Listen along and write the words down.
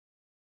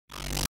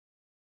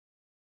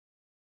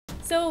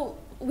So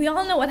we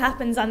all know what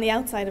happens on the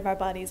outside of our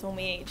bodies when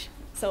we age.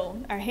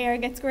 So our hair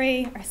gets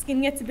grey, our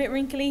skin gets a bit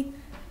wrinkly,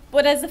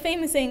 but as the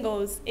famous saying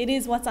goes, it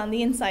is what's on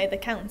the inside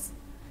that counts.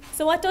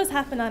 So what does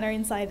happen on our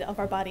inside of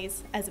our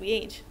bodies as we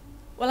age?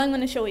 Well, I'm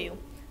going to show you.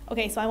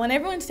 Okay, so I want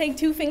everyone to take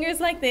 2 fingers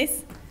like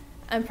this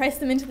and press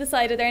them into the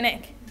side of their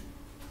neck.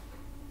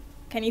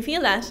 Can you feel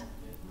that?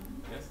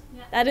 Yes.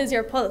 Yeah. That is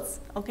your pulse,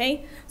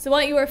 okay? So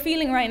what you are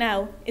feeling right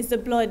now is the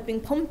blood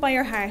being pumped by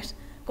your heart,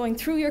 going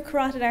through your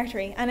carotid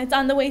artery, and it's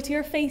on the way to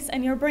your face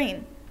and your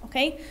brain,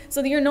 okay?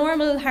 So your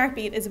normal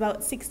heartbeat is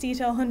about 60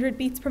 to 100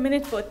 beats per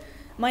minute, but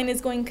mine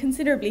is going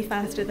considerably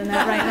faster than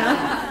that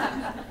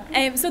right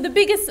now. So the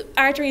biggest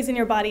arteries in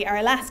your body are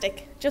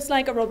elastic, just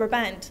like a rubber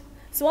band.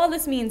 So all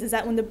this means is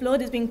that when the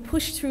blood is being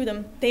pushed through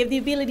them, they have the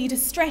ability to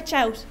stretch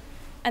out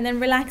and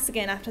then relax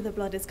again after the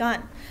blood is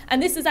gone.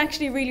 And this is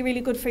actually really,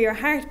 really good for your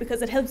heart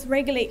because it helps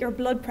regulate your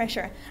blood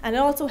pressure, and it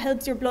also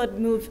helps your blood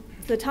move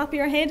to the top of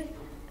your head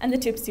and the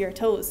tips of your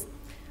toes.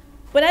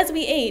 But as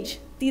we age,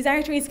 these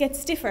arteries get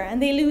stiffer and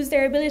they lose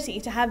their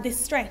ability to have this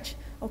stretch,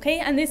 okay?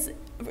 And this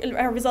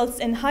results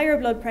in higher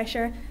blood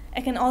pressure.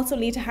 It can also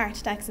lead to heart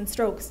attacks and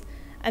strokes.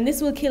 And this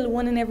will kill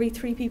 1 in every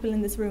 3 people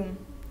in this room.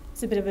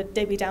 It's a bit of a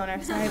Debbie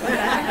Downer, sorry about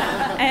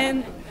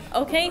that.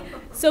 Okay,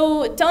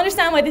 so to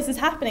understand why this is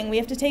happening, we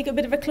have to take a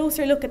bit of a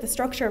closer look at the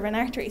structure of an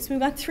artery. So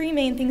we've got 3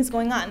 main things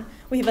going on.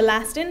 We have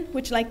elastin,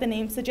 which like the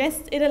name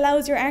suggests, it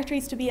allows your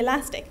arteries to be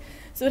elastic.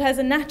 So it has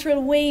a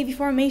natural wavy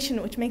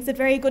formation, which makes it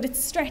very good at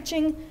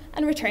stretching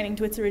and returning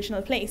to its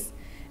original place.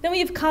 Then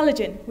we have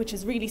collagen, which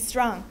is really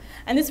strong,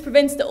 and this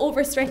prevents the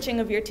overstretching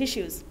of your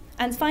tissues.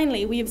 And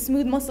finally, we have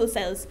smooth muscle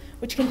cells,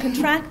 which can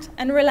contract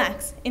and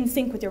relax in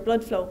sync with your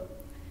blood flow.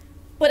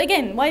 But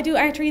again, why do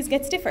arteries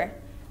get stiffer?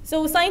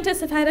 So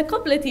scientists have had a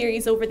couple of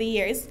theories over the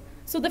years.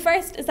 So the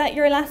first is that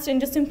your elastin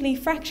just simply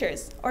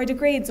fractures or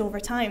degrades over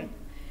time.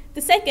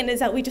 The second is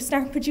that we just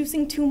start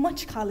producing too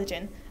much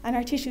collagen and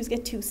our tissues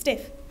get too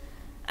stiff.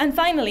 And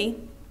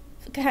finally,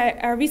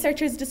 our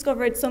researchers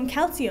discovered some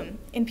calcium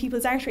in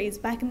people's arteries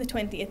back in the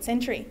 20th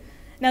century.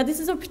 Now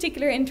this is of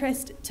particular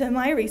interest to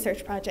my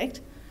research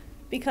project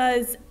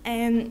because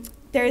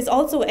there is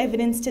also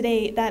evidence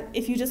today that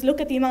if you just look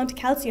at the amount of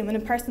calcium in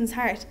a person's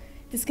heart,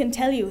 this can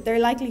tell you their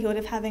likelihood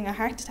of having a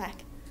heart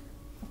attack,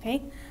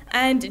 okay?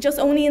 And just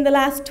only in the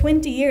last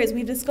 20 years,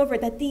 we've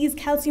discovered that these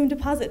calcium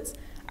deposits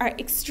are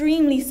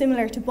extremely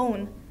similar to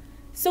bone.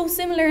 So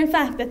similar, in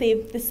fact, that they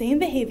have the same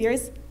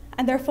behaviors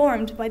and they're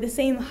formed by the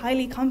same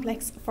highly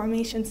complex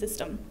formation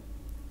system,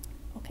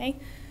 okay?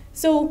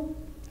 So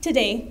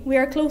today, we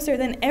are closer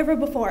than ever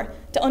before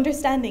to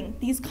understanding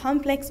these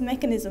complex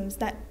mechanisms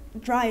that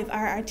drive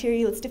our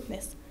arterial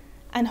stiffness.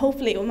 And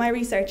hopefully, with my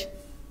research,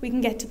 we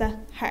can get to the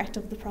heart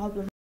of the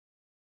problem.